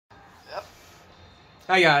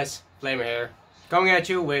Hi guys, Flamer here, coming at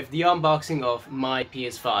you with the unboxing of my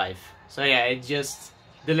PS5. So yeah, it just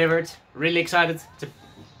delivered, really excited, it's a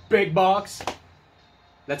big box.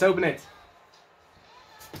 Let's open it.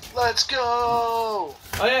 Let's go!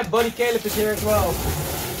 Oh yeah, Buddy Caleb is here as well.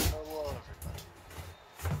 Hello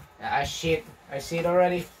everybody. Ah shit, I see it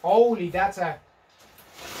already. Holy, that's a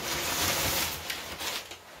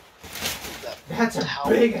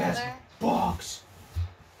big ass box.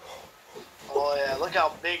 Oh yeah, look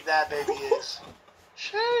how big that baby is.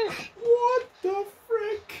 Sheesh. What the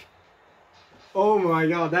frick? Oh my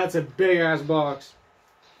god, that's a big ass box.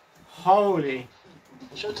 Holy.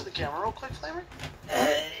 Show it to the camera real quick, Flamer.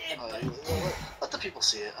 Let the people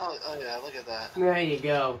see it. Oh yeah, look at that. There you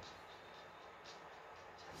go.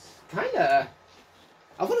 Kinda.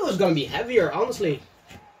 I thought it was gonna be heavier, honestly.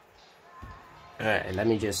 Alright, let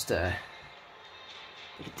me just put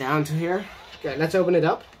it down to here. Okay, let's open it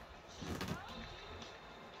up.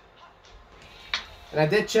 And I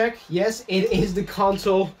did check, yes, it is the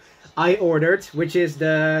console I ordered, which is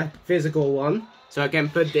the physical one. So I can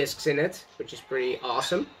put discs in it, which is pretty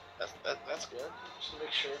awesome. That's good. Just make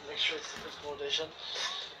sure it's the physical edition.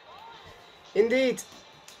 Indeed.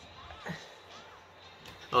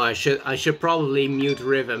 Oh, I should probably mute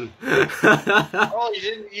Rhythm. Oh,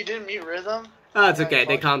 you didn't mute Rhythm? Oh, it's okay,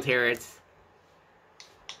 they can't hear it.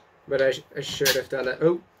 But I should have done it.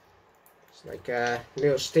 Oh, it's like a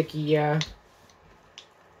little sticky.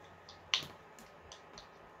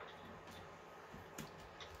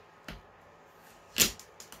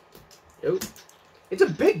 Oh, it's a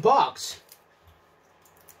big box.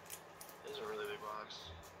 It is a really big box.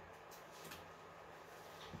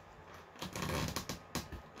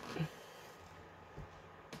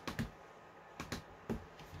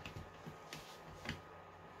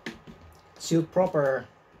 Sealed proper.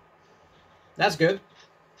 That's good.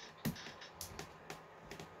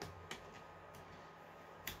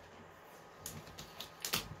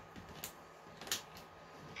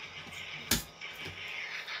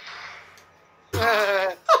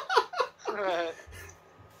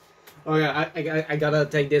 Oh yeah, I gotta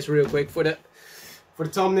take this real quick for the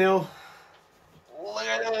thumbnail. Look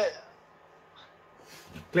at it.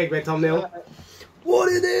 Clickbait thumbnail.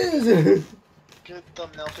 What it is? Good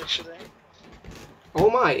thumbnail picture there. Oh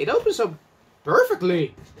my, it opens up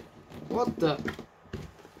perfectly. What the?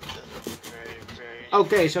 Very.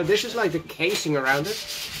 Okay, so this is like the casing around it.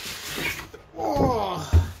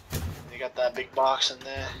 Oh. You got that big box in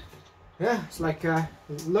there. Yeah, it's like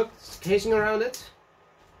look, it's casing around it.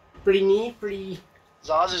 Pretty neat, pretty.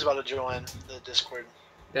 Zaz about to join the Discord.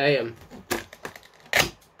 Damn.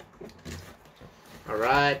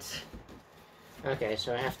 Alright. Okay,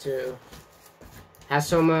 so I have to have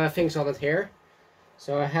some things on it here.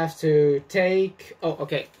 So I have to take. Oh,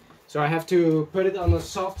 okay. So I have to put it on a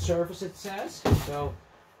soft surface. It says. So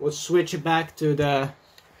we'll switch it back to the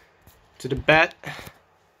bed.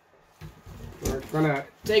 We're gonna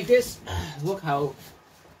take this. Look how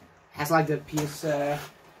has like the PS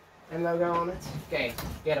and logo on it. Okay,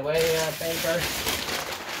 get away, paper.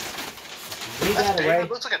 Leave that away. It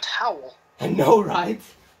looks like a towel. I know, right?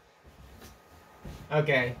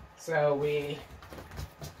 Okay, so we.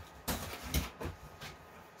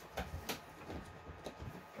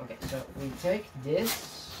 Okay, so we take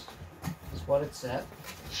this. That's what it said.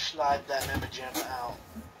 Slide that member jam out.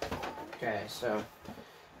 Okay, so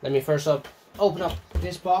let me first open up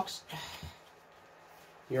this box.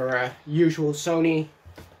 Your usual Sony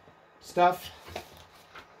stuff.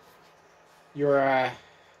 Your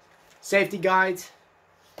safety guide.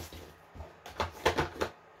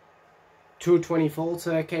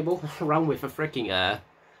 220-volt cable. Run with a freaking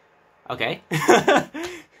okay.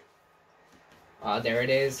 There it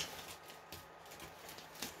is.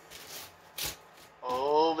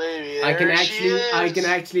 Oh baby, I can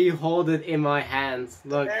actually hold it in my hands.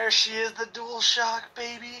 Look. There she is, the DualShock,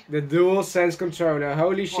 baby. The DualSense controller.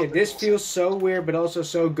 Holy shit, this feels so weird but also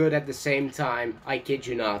so good at the same time. I kid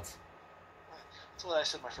you not. That's what I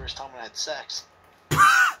said my first time when I had sex.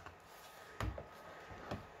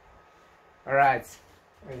 Alright.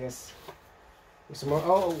 I guess. Some more.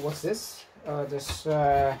 Oh, what's this? This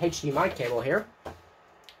HDMI cable here.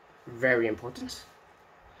 Very important.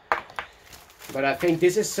 But I think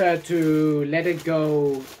this is to let it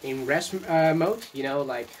go in rest mode. You know,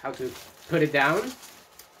 like how to put it down.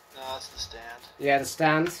 No, that's the stand. Yeah, the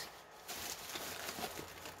stand.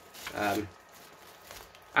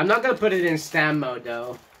 I'm not gonna put it in stand mode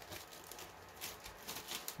though.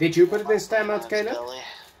 Did you put it in stand mode, Caleb?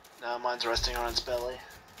 No, mine's resting on its belly.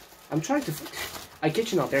 I'm trying to. I kid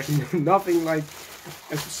you not. There's nothing like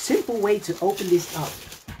a simple way to open this up.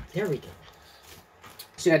 There we go.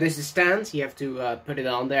 So yeah, this is stand. You have to put it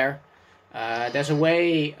on there. There's a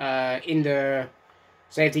way in the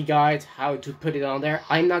safety guide how to put it on there.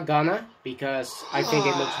 I'm not gonna, because I think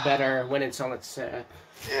it looks better when it's on its side.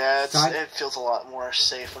 It feels a lot more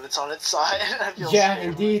safe when it's on its side. Yeah,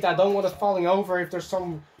 indeed. I don't want it falling over if there's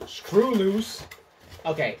some screw loose.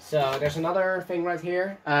 Okay, so there's another thing right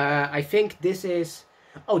here. I think this is...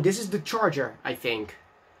 Oh, this is the charger, I think.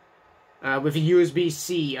 With a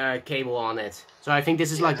USB-C cable on it. So I think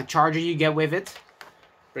this is like the charger you get with it.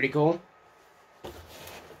 Pretty cool.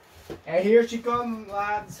 And here she comes,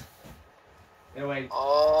 lads. Anyway.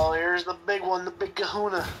 Oh, here's the big one, the big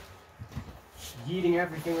kahuna. Yeeting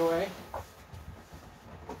everything away.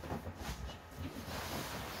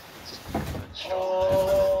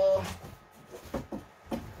 Oh.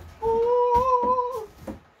 Ooh.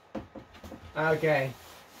 Okay.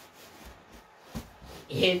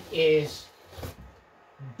 It is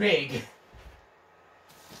big.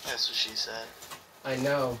 That's what she said. I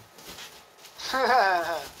know.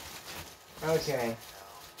 Okay.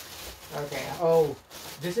 Okay. Oh,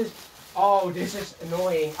 this is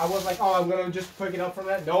annoying. I was like, oh, I'm gonna just pick it up from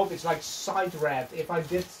that. Nope, it's like side wrapped. If I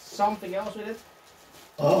did something else with it.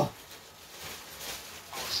 Oh.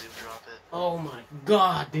 I'll see him drop it. Oh my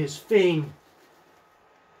god, this thing.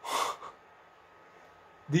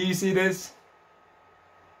 Do you see this?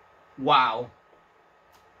 Wow.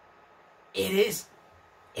 It is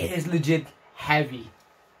legit heavy.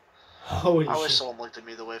 Holy shit. I wish someone looked at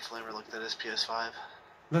me the way Flamer looked at his PS5.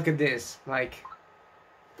 Look at this, like,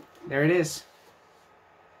 there it is.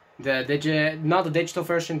 Not the digital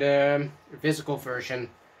version, the physical version,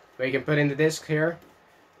 where you can put in the disc here.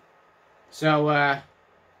 So,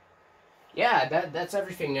 yeah, that's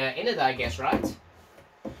everything in it, I guess, right?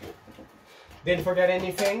 Didn't forget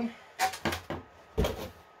anything.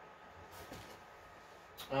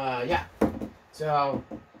 Yeah. So,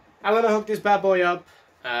 I'm gonna hook this bad boy up,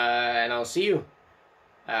 and I'll see you.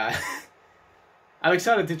 I'm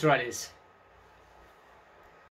excited to try this.